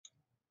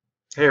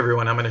Hey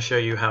everyone, I'm going to show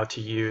you how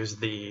to use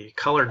the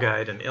color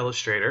guide in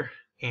Illustrator,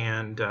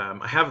 and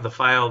I have the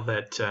file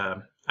that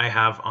I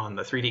have on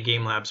the 3D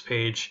Game Labs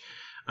page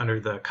under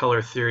the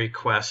Color Theory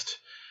quest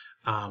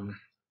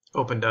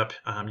opened up.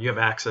 You have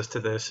access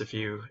to this if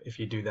you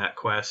do that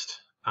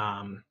quest,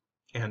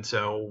 and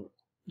so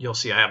you'll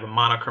see I have a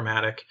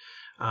monochromatic,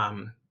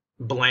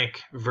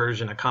 blank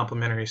version, a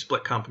complementary,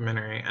 split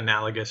complementary,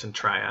 analogous, and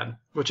triad,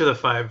 which are the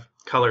 5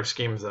 color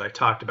schemes that I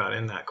talked about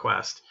in that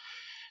quest.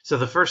 So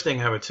the first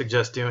thing I would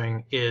suggest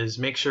doing is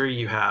make sure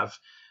you have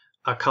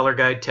a color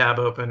guide tab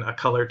open, a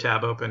color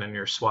tab open, and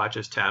your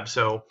swatches tab.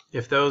 So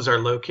if those are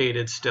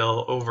located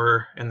still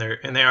over, and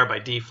they are by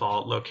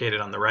default located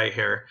on the right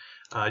here,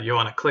 you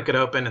want to click it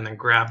open and then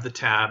grab the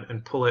tab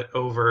and pull it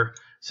over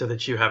so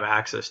that you have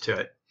access to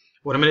it.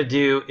 What I'm going to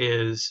do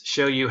is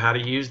show you how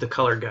to use the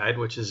color guide,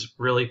 which is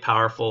really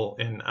powerful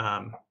in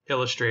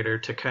Illustrator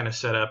to kind of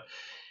set up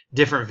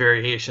different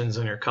variations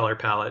on your color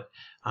palette.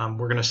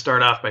 We're going to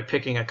start off by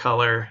picking a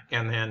color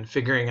and then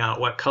figuring out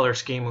what color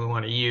scheme we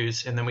want to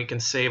use, and then we can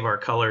save our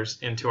colors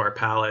into our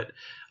palette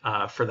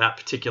for that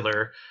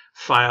particular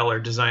file or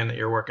design that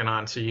you're working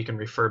on, so you can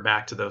refer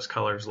back to those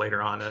colors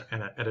later on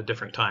at a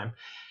different time.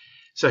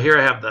 So here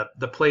I have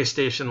the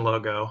PlayStation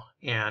logo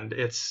and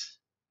its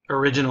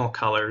original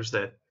colors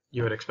that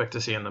you would expect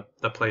to see in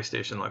the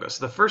PlayStation logo.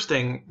 So the first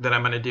thing that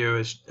I'm going to do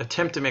is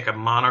attempt to make a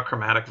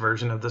monochromatic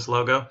version of this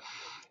logo.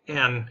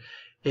 And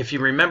if you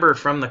remember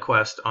from the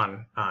quest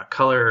on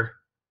color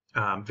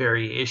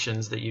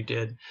variations that you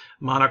did,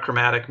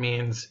 monochromatic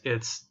means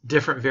it's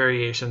different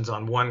variations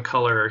on one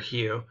color or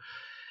hue.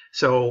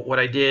 So what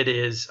I did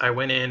is I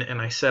went in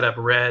and I set up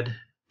red,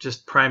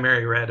 just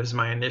primary red as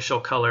my initial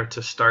color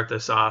to start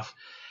this off.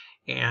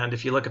 And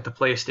if you look at the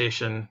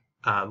PlayStation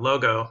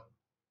logo,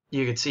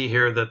 you can see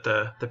here that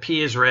the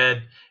P is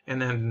red, and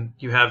then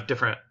you have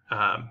different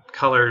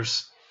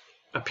colors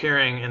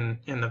appearing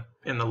in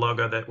the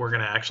logo that we're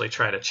going to actually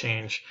try to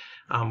change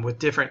with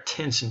different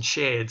tints and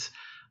shades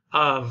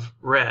of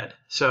red.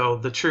 So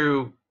the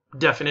true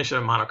definition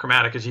of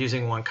monochromatic is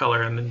using one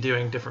color and then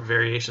doing different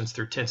variations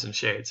through tints and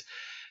shades.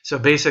 So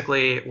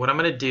basically what I'm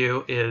going to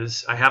do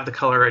is I have the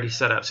color already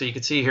set up. So you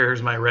can see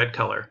here's my red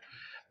color.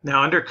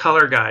 Now under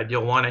color guide,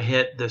 you'll want to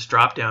hit this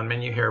drop down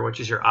menu here, which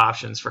is your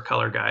options for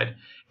color guide,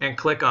 and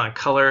click on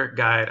color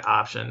guide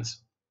options.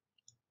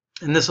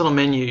 In this little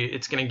menu,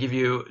 it's going to give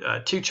you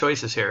 2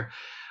 choices here.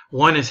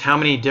 One is how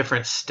many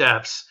different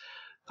steps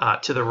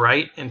to the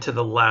right and to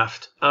the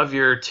left of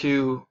your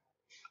 2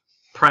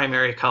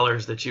 primary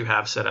colors that you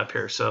have set up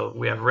here. So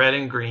we have red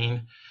and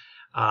green,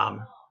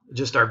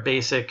 just our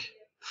basic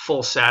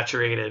full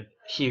saturated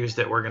hues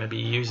that we're going to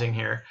be using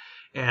here.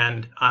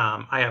 And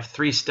I have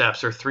 3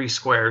 steps or 3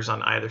 squares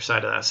on either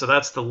side of that. So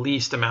that's the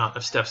least amount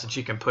of steps that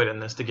you can put in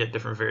this to get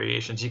different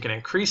variations. You can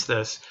increase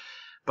this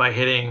by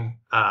hitting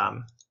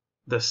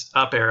this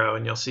up arrow,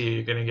 and you'll see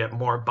you're going to get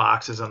more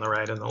boxes on the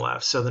right and the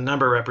left. So the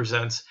number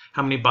represents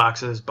how many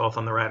boxes both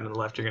on the right and the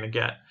left you're going to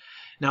get.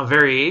 Now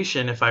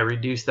variation, if I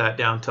reduce that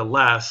down to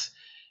less,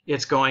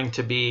 it's going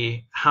to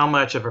be how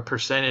much of a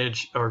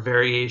percentage or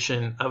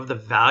variation of the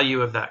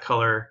value of that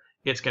color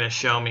it's going to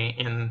show me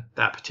in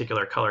that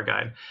particular color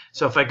guide.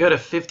 So if I go to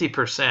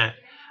 50%,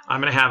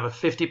 I'm going to have a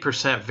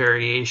 50%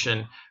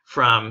 variation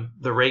from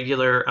the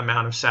regular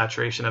amount of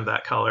saturation of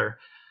that color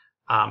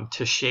to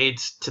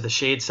the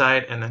shade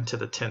side and then to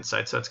the tint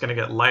side. So it's going to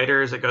get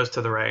lighter as it goes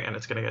to the right, and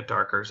it's going to get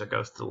darker as it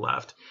goes to the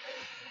left.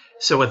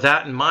 So with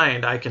that in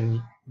mind, I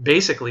can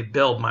basically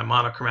build my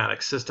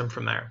monochromatic system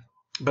from there.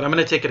 But I'm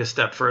going to take it a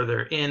step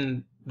further.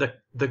 In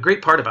the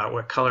great part about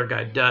what color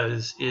guide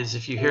does is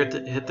if you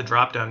hit the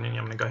drop down menu,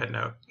 I'm going to go ahead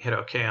and hit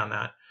OK on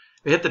that.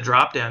 If you hit the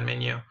drop down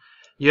menu,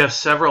 you have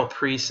several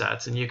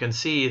presets, and you can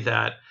see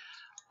that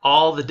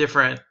all the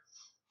different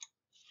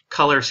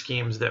color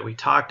schemes that we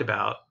talked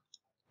about,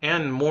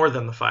 and more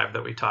than the 5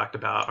 that we talked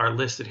about, are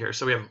listed here.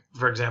 So we have,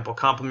 for example,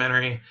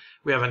 complementary,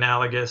 we have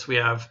analogous, we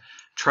have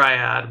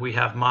triad, we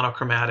have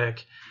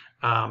monochromatic,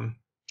 and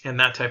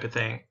that type of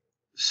thing.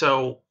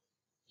 So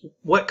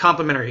what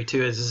complementary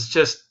to is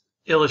just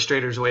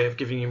Illustrator's way of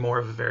giving you more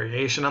of a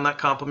variation on that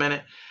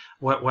complement.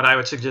 What I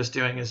would suggest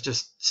doing is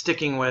just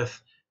sticking with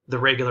the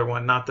regular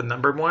one, not the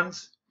numbered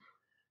ones.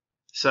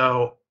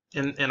 So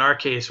in our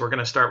case, we're going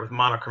to start with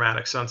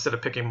monochromatic. So instead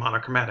of picking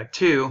monochromatic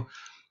 2,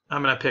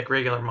 I'm going to pick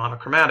regular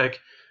monochromatic,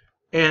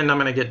 and I'm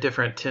going to get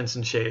different tints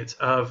and shades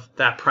of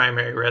that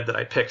primary red that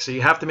I picked. So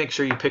you have to make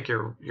sure you pick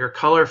your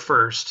color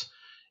first,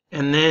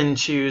 and then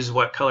choose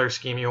what color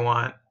scheme you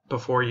want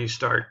before you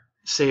start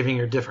saving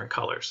your different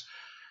colors.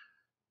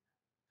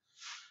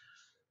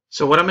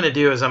 So what I'm going to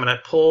do is I'm going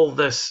to pull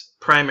this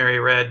primary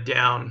red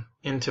down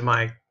into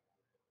my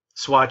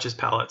swatches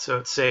palette so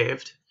it's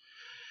saved.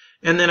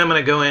 And then I'm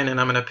going to go in and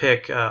I'm going to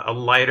pick a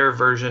lighter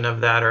version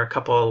of that, or a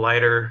couple of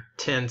lighter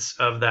tints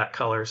of that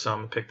color. So I'm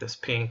going to pick this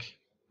pink.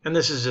 And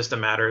this is just a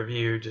matter of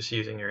you just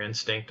using your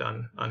instinct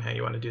on how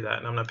you want to do that.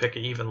 And I'm going to pick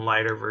an even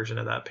lighter version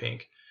of that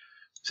pink.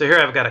 So here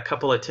I've got a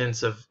couple of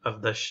tints of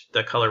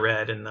the color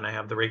red, and then I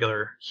have the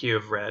regular hue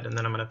of red. And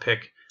then I'm going to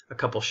pick a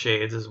couple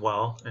shades as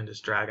well and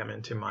just drag them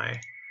into my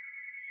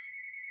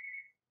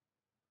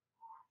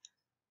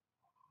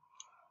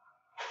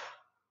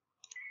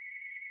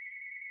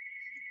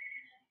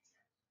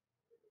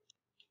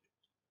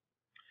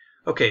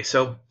Okay,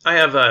 so I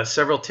have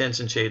several tints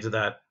and shades of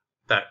that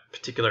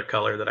particular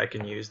color that I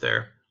can use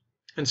there.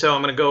 And so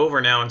I'm going to go over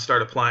now and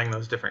start applying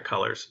those different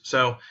colors.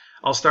 So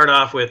I'll start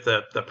off with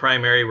the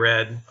primary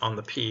red on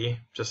the P,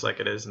 just like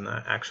it is in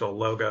the actual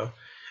logo.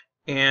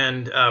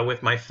 And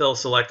with my fill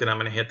selected, I'm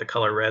going to hit the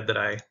color red that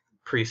I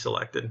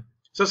pre-selected.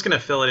 So it's going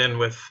to fill it in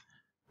with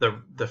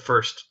the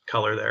first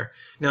color there.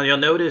 Now you'll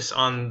notice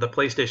on the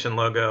PlayStation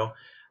logo,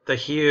 the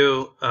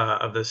hue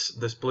of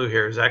this blue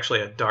here is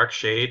actually a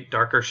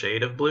darker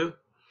shade of blue.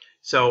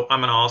 So I'm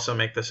going to also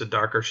make this a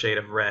darker shade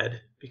of red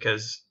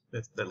because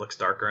it looks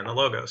darker in the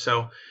logo.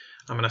 So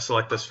I'm going to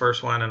select this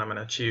first one and I'm going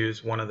to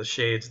choose one of the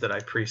shades that I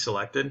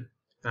pre-selected. And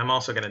I'm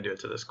also going to do it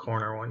to this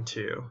corner one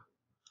too.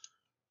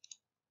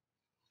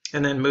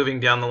 And then moving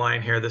down the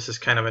line here, this is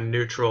kind of a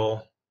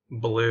neutral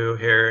blue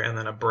here and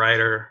then a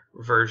brighter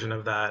version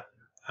of that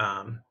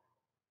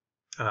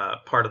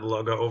part of the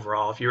logo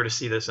overall. If you were to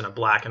see this in a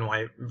black and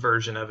white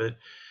version of it,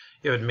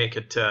 it would make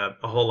it a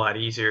whole lot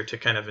easier to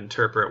kind of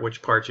interpret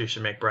which parts you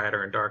should make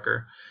brighter and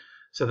darker.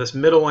 So this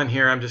middle one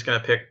here, I'm just going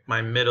to pick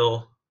my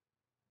middle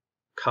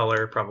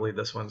color, probably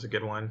this one's a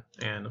good one,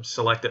 and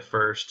select it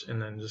first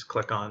and then just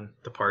click on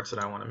the parts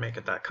that I want to make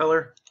it that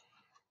color.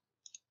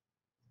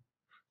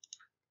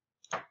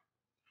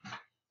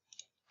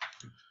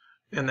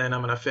 And then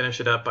I'm going to finish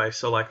it up by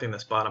selecting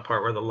this bottom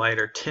part where the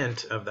lighter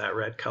tint of that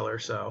red color.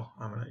 So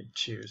I'm going to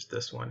choose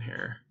this one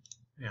here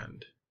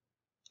and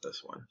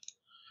this one.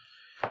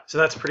 So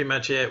that's pretty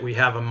much it. We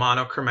have a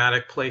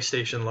monochromatic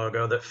PlayStation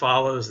logo that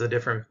follows the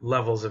different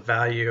levels of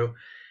value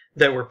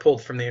that were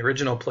pulled from the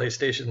original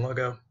PlayStation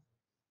logo.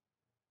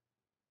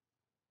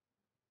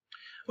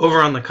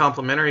 Over on the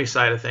complementary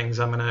side of things,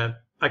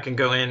 I can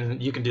go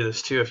in, you can do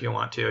this too if you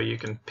want to. You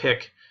can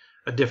pick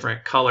a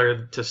different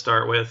color to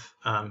start with.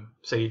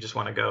 Say you just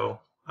want to go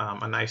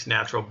a nice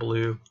natural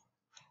blue.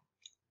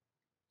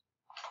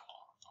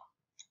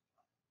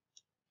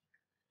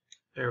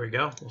 There we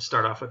go. We'll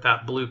start off with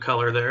that blue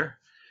color there.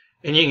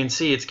 And you can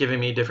see it's giving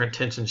me different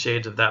tints and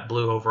shades of that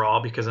blue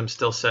overall because I'm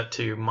still set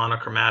to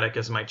monochromatic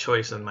as my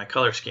choice in my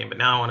color scheme. But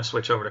now I want to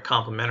switch over to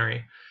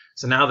complementary.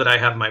 So now that I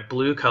have my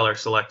blue color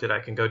selected, I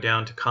can go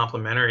down to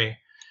complementary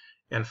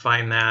and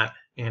find that,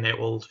 and it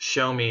will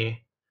show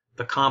me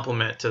the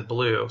complement to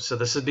blue. So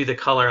this would be the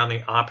color on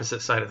the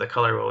opposite side of the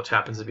color wheel, which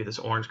happens to be this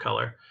orange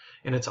color.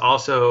 And it's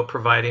also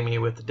providing me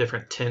with the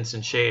different tints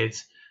and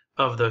shades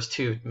of those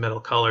two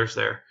middle colors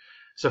there.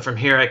 So from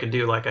here I can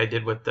do like I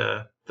did with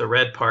the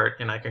red part,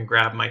 and I can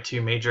grab my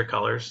two major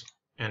colors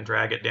and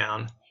drag it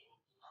down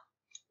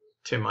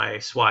to my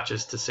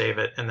swatches to save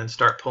it, and then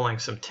start pulling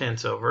some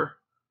tints over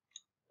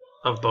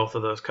of both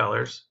of those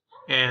colors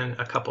and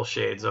a couple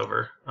shades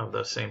over of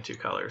those same two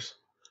colors.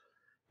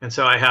 And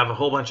so I have a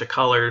whole bunch of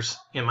colors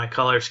in my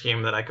color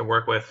scheme that I can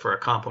work with for a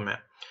complement.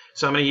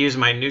 So I'm going to use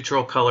my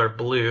neutral color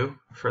blue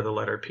for the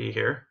letter P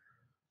here.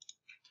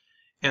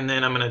 And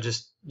then I'm going to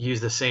just use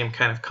the same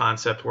kind of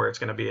concept where it's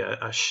going to be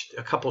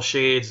a couple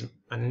shades,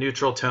 a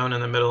neutral tone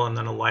in the middle, and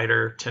then a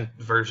lighter tint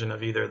version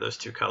of either of those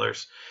two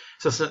colors.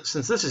 So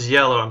since this is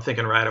yellow, I'm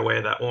thinking right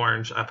away that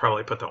orange, I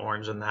probably put the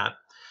orange in that.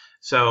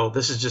 So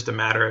this is just a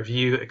matter of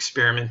you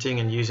experimenting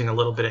and using a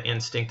little bit of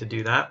instinct to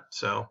do that.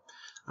 So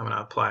I'm going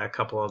to apply a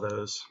couple of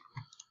those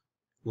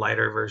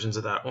lighter versions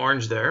of that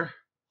orange there.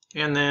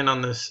 And then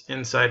on this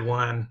inside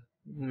one,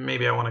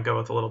 maybe I want to go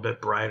with a little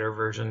bit brighter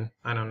version.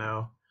 I don't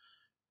know.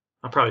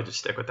 I'll probably just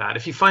stick with that.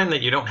 If you find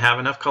that you don't have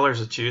enough colors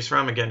to choose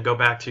from, again, go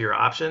back to your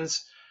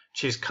options,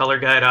 choose color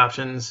guide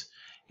options,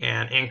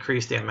 and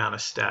increase the amount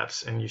of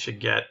steps, and you should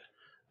get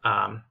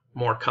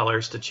more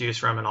colors to choose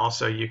from. And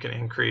also you can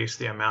increase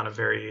the amount of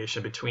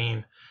variation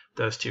between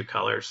those two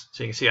colors.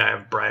 So you can see I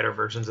have brighter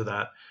versions of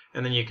that,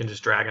 and then you can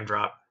just drag and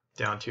drop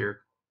down to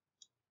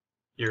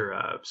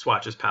your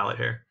swatches palette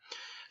here.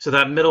 So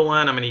that middle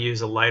one, I'm going to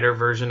use a lighter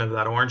version of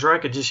that orange, or I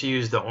could just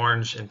use the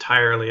orange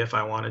entirely if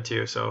I wanted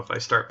to. So if I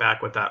start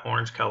back with that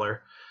orange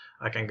color,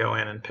 I can go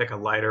in and pick a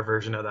lighter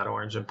version of that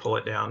orange and pull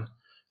it down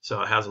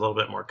so it has a little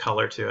bit more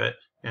color to it,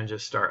 and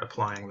just start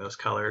applying those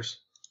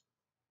colors.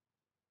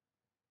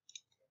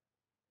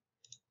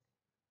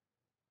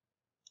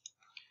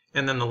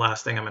 And then the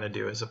last thing I'm going to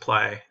do is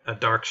apply a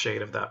dark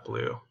shade of that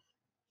blue.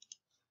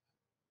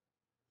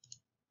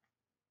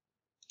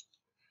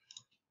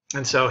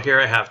 And so here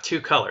I have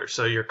two colors.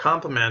 So your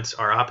complements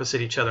are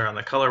opposite each other on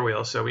the color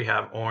wheel. So we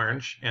have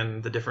orange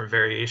and the different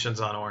variations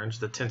on orange,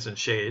 the tints and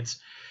shades,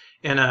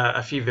 and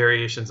a few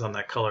variations on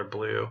that color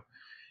blue.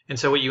 And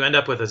so what you end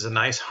up with is a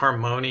nice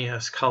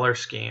harmonious color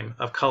scheme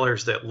of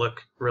colors that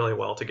look really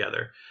well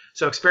together.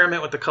 So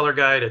experiment with the color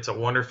guide. It's a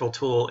wonderful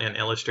tool in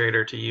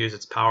Illustrator to use.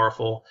 It's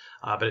powerful,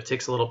 but it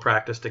takes a little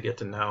practice to get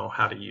to know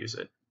how to use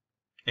it.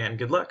 And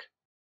good luck.